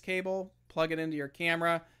release cable, plug it into your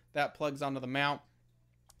camera, that plugs onto the mount,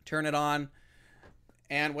 turn it on.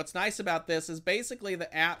 And what's nice about this is basically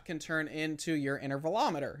the app can turn into your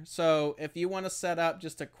intervalometer. So if you want to set up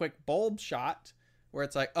just a quick bulb shot where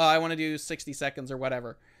it's like, oh, I want to do 60 seconds or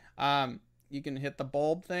whatever, you can hit the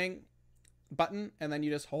bulb button, and then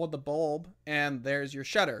you just hold the bulb, and there's your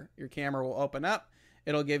shutter. Your camera will open up.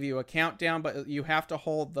 It'll give you a countdown, but you have to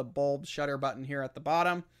hold the bulb shutter button here at the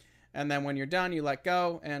bottom. And then when you're done, you let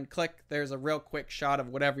go and click. There's a real quick shot of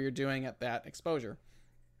whatever you're doing at that exposure.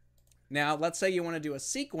 Now, let's say you want to do a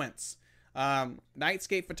sequence.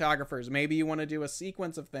 Nightscape photographers, maybe you want to do a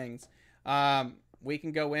sequence of things. We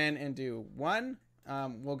can go in and do one.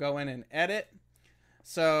 We'll go in and edit.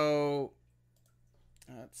 So,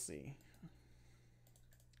 let's see.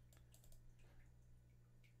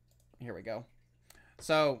 Here we go.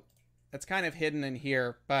 So it's kind of hidden in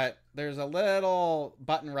here, but there's a little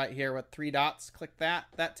button right here with 3 dots. Click that.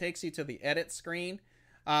 That takes you to the edit screen.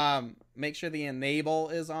 Make sure the enable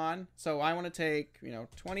is on. So I want to take,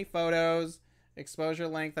 20 photos, exposure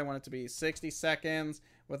length. I want it to be 60 seconds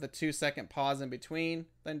with a 2-second pause in between.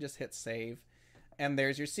 Then just hit save. And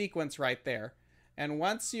there's your sequence right there. And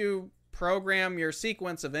once you program your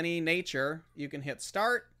sequence of any nature, you can hit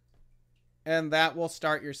start, and that will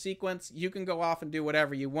start your sequence. You can go off and do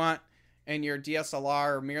whatever you want, and your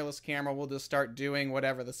DSLR or mirrorless camera will just start doing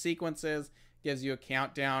whatever the sequence is. Gives you a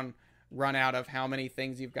countdown run out of how many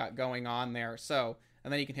things you've got going on there. So,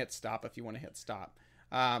 and then you can hit stop if you want to hit stop.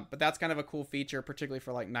 But that's kind of a cool feature, particularly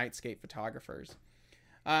for like nightscape photographers.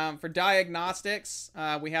 For diagnostics,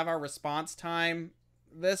 we have our response time.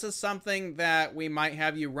 This is something that we might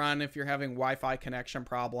have you run if you're having Wi-Fi connection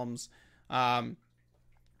problems.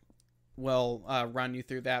 We'll run you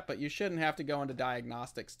through that, but you shouldn't have to go into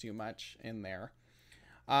diagnostics too much in there.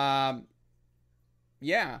 Yeah,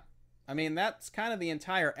 I mean, that's kind of the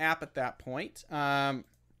entire app at that point. I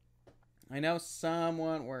know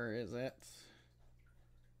someone, where is it?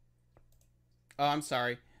 Oh, I'm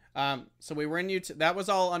sorry. So we were in that was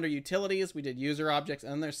all under utilities. We did user objects,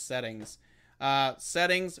 and then there's settings.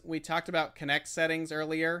 Settings, we talked about connect settings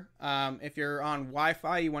earlier. If you're on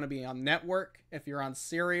Wi-Fi, you want to be on network. If you're on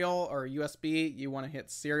serial or USB, you want to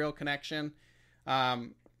hit serial connection.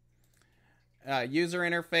 User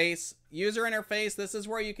interface. User interface, this is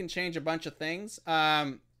where you can change a bunch of things.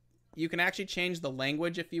 You can actually change the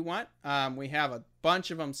language if you want. We have a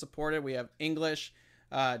bunch of them supported. We have English,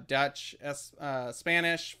 Dutch,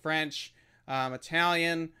 Spanish, French,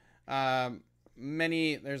 Italian,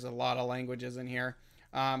 there's a lot of languages in here,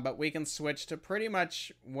 but we can switch to pretty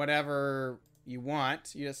much whatever you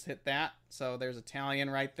want. You just hit that. So there's Italian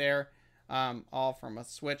right there, all from a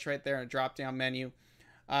switch right there, a drop down menu.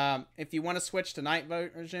 If you want to switch to night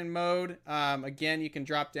vision mode, again, you can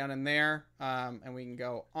drop down in there, and we can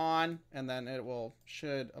go on, and then it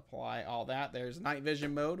should apply all that. There's night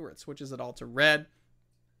vision mode where it switches it all to red.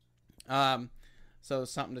 So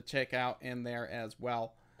something to check out in there as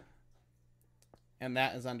well. And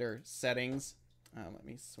that is under settings. Let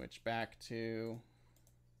me switch back to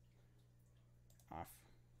off.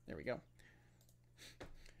 There we go.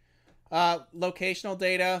 Locational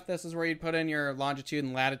data. This is where you'd put in your longitude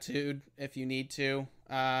and latitude if you need to.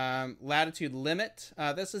 Latitude limit.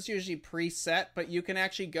 This is usually preset, but you can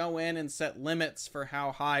actually go in and set limits for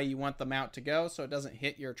how high you want the mount to go so it doesn't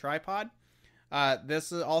hit your tripod.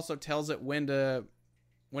 This also tells it when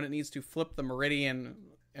it needs to flip the meridian.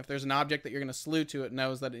 If there's an object that you're going to slew to, it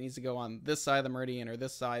knows that it needs to go on this side of the meridian or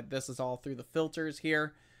this side. This is all through the filters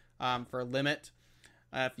here for limit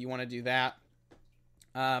if you want to do that.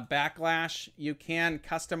 Backlash, you can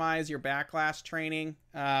customize your backlash training.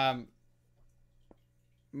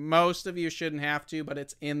 Most of you shouldn't have to, but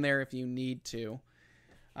it's in there if you need to.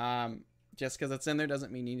 Just because it's in there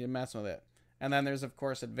doesn't mean you need to mess with it. And then there's, of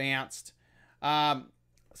course, advanced.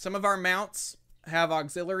 Some of our mounts have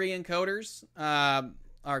auxiliary encoders.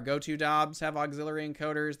 Our go-to Dobbs have auxiliary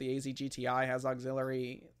encoders. The AZ-GTI has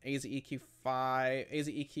auxiliary, AZ-EQ5,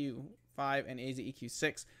 AZ-EQ5, and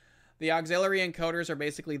AZ-EQ6. The auxiliary encoders are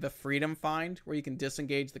basically the freedom find, where you can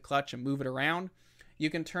disengage the clutch and move it around.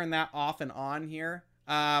 You can turn that off and on here.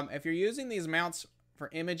 If you're using these mounts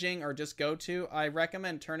for imaging or just go-to, I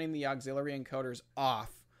recommend turning the auxiliary encoders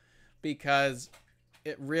off, because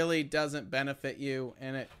it really doesn't benefit you,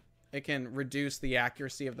 and it can reduce the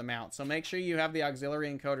accuracy of the mount. So make sure you have the auxiliary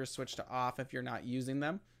encoders switched to off if you're not using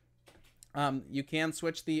them. You can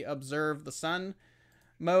switch the observe the sun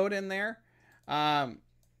mode in there.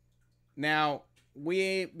 Now,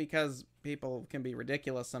 because people can be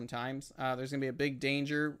ridiculous sometimes, there's going to be a big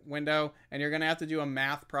danger window, and you're going to have to do a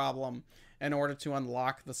math problem in order to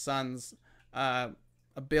unlock the sun's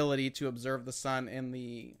ability to observe the sun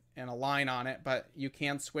and align on it. But you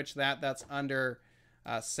can switch that. That's under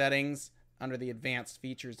settings, under the advanced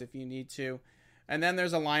features if you need to. And then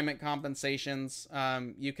there's alignment compensations.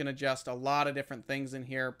 You can adjust a lot of different things in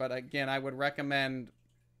here. But again, I would recommend,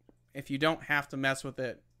 if you don't have to mess with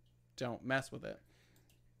it, don't mess with it.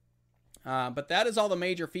 But that is all the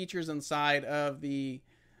major features inside of the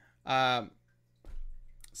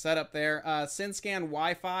setup there. SynScan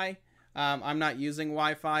Wi-Fi. I'm not using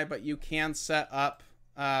Wi-Fi, but you can set up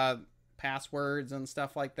passwords and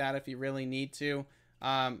stuff like that if you really need to.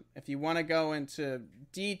 If you want to go into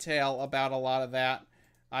detail about a lot of that,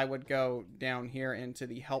 I would go down here into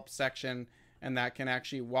the help section, and that can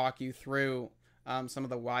actually walk you through some of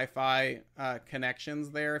the Wi-Fi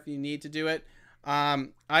connections there if you need to do it. I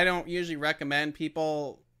don't usually recommend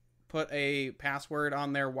people put a password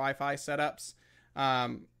on their Wi-Fi setups.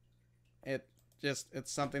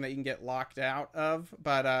 It's something that you can get locked out of,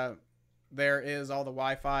 but there is all the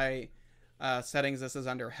Wi-Fi settings. This is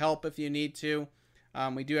under help if you need to.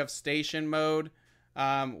 We do have station mode,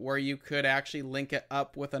 where you could actually link it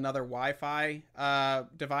up with another Wi-Fi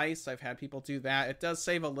device. I've had people do that. It does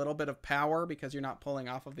save a little bit of power because you're not pulling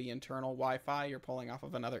off of the internal Wi-Fi. You're pulling off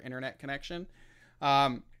of another internet connection.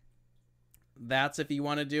 That's if you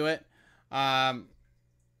want to do it.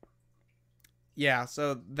 Yeah,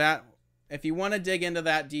 so that, if you want to dig into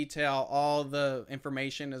that detail, all the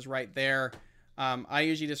information is right there. I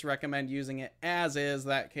usually just recommend using it as is.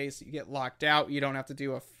 That case you get locked out, you don't have to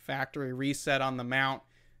do a factory reset on the mount,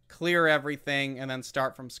 clear everything, and then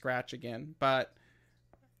start from scratch again. But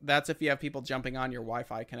that's if you have people jumping on your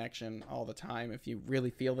Wi-Fi connection all the time. If you really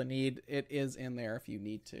feel the need, it is in there if you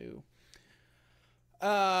need to.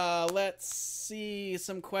 Let's see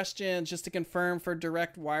some questions. Just to confirm, for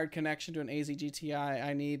direct wired connection to an AZ GTI,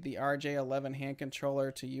 I need the RJ11 hand controller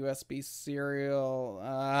to USB serial.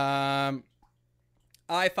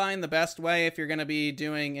 I find the best way, if you're going to be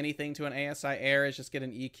doing anything to an ASI Air, is just get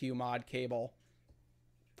an EQ mod cable.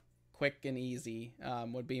 Quick and easy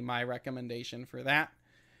would be my recommendation for that.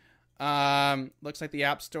 Looks like the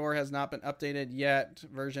App Store has not been updated yet.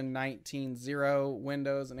 Version 19.0,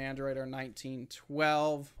 Windows and Android are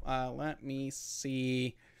 19.12. Let me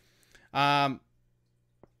see. I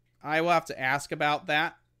will have to ask about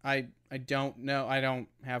that. I don't know. I don't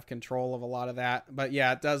have control of a lot of that. But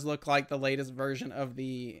yeah, it does look like the latest version of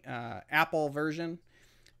the Apple version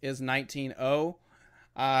is 19.0.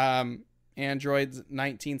 Android's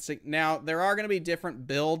 19.6. Now, there are going to be different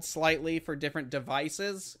builds slightly for different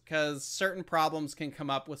devices, because certain problems can come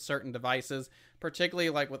up with certain devices, particularly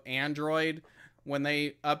like with Android. When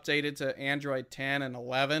they updated to Android 10 and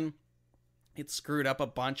 11, it screwed up a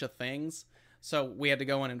bunch of things. So we had to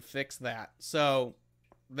go in and fix that. So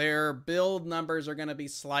their build numbers are going to be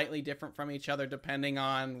slightly different from each other depending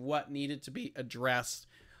on what needed to be addressed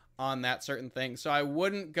on that certain thing. So I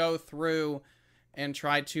wouldn't go through and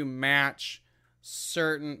try to match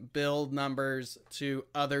certain build numbers to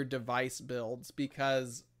other device builds,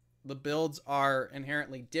 because the builds are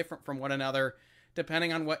inherently different from one another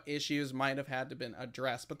depending on what issues might have had to been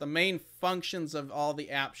addressed. But the main functions of all the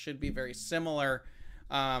apps should be very similar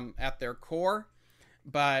at their core,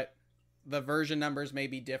 but the version numbers may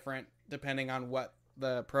be different depending on what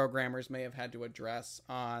the programmers may have had to address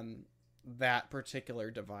on that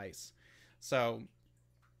particular device. So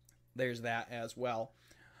there's that as well.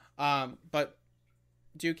 But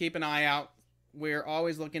do keep an eye out. We're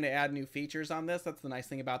always looking to add new features on this. That's the nice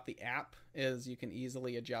thing about the app, is you can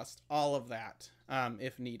easily adjust all of that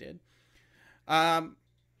if needed.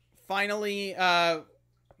 Finally,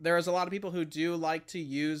 there is a lot of people who do like to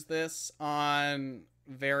use this on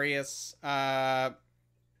various like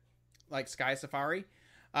Sky Safari.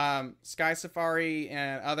 Sky Safari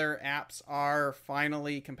and other apps are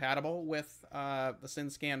finally compatible with the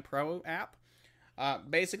SynScan Pro app.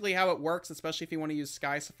 Basically how it works, especially if you want to use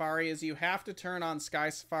Sky Safari, is you have to turn on Sky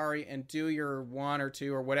Safari and do your 1 or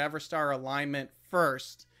 2 or whatever star alignment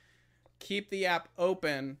first. Keep the app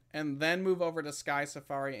open and then move over to Sky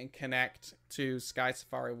Safari and connect to Sky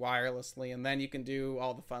Safari wirelessly. And then you can do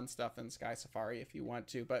all the fun stuff in Sky Safari if you want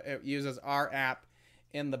to. But it uses our app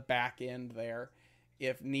in the back end there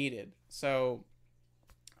if needed. So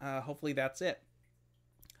hopefully that's it.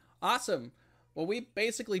 Awesome. Well, we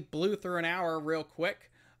basically blew through an hour real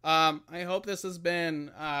quick. I hope this has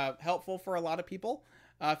been helpful for a lot of people.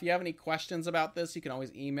 If you have any questions about this, you can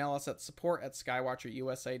always email us at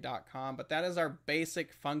support@skywatcherusa.com. But that is our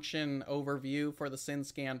basic function overview for the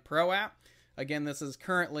SynScan Pro app. Again, this is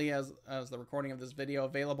currently, as the recording of this video,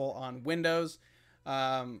 available on Windows,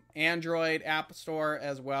 Android App Store,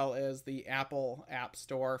 as well as the Apple App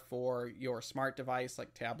Store for your smart device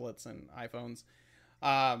like tablets and iPhones.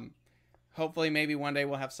 Hopefully, maybe one day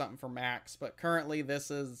we'll have something for Macs, but currently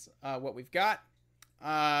this is what we've got.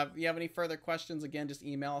 If you have any further questions, again, just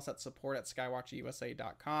email us at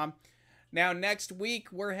support@skywatcherusa.com. Now, next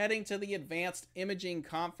week, we're heading to the Advanced Imaging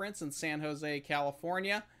Conference in San Jose,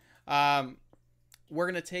 California. We're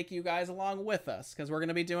going to take you guys along with us because we're going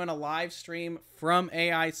to be doing a live stream from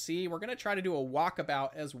AIC. We're going to try to do a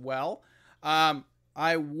walkabout as well.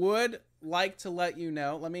 I would like to let you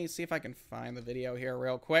know, let me see if I can find the video here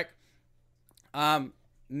real quick.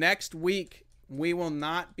 Next week, we will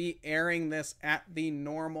not be airing this at the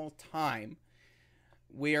normal time.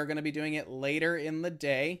 We are going to be doing it later in the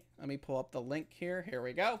day. Let me pull up the link here. Here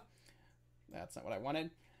we go. That's not what I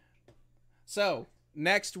wanted. So,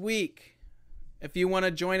 next week, if you want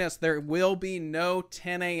to join us, there will be no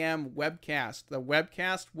 10 a.m. webcast. The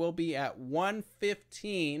webcast will be at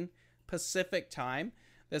 1:15 Pacific time.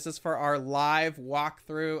 This is for our live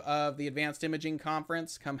walkthrough of the Advanced Imaging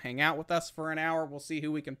Conference. Come hang out with us for an hour. We'll see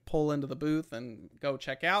who we can pull into the booth and go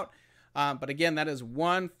check out. But again, that is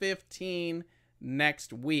 1:15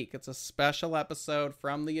 next week. It's a special episode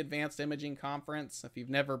from the Advanced Imaging Conference. If you've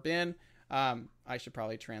never been, I should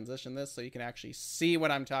probably transition this so you can actually see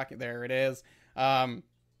what I'm talking. There it is.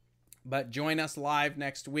 But join us live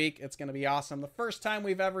next week. It's going to be awesome. The first time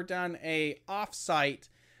we've ever done a offsite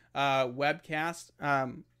webcast.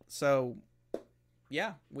 So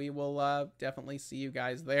yeah, we will definitely see you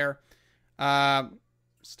guys there.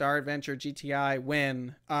 Star Adventure GTI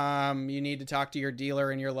win. You need to talk to your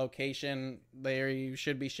dealer in your location. They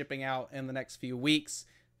should be shipping out in the next few weeks.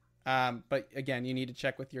 But again, you need to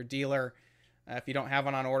check with your dealer. If you don't have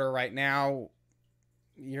one on order right now,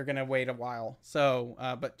 you're going to wait a while. So,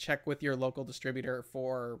 but check with your local distributor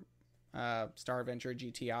for Star Adventure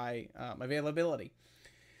GTI availability.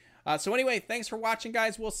 So anyway, thanks for watching,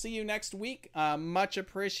 guys. We'll see you next week. Much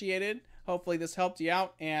appreciated. Hopefully this helped you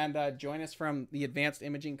out, and join us from the Advanced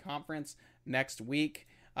Imaging Conference next week.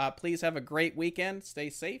 Please have a great weekend.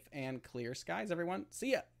 Stay safe and clear skies, everyone.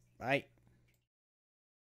 See ya. Bye.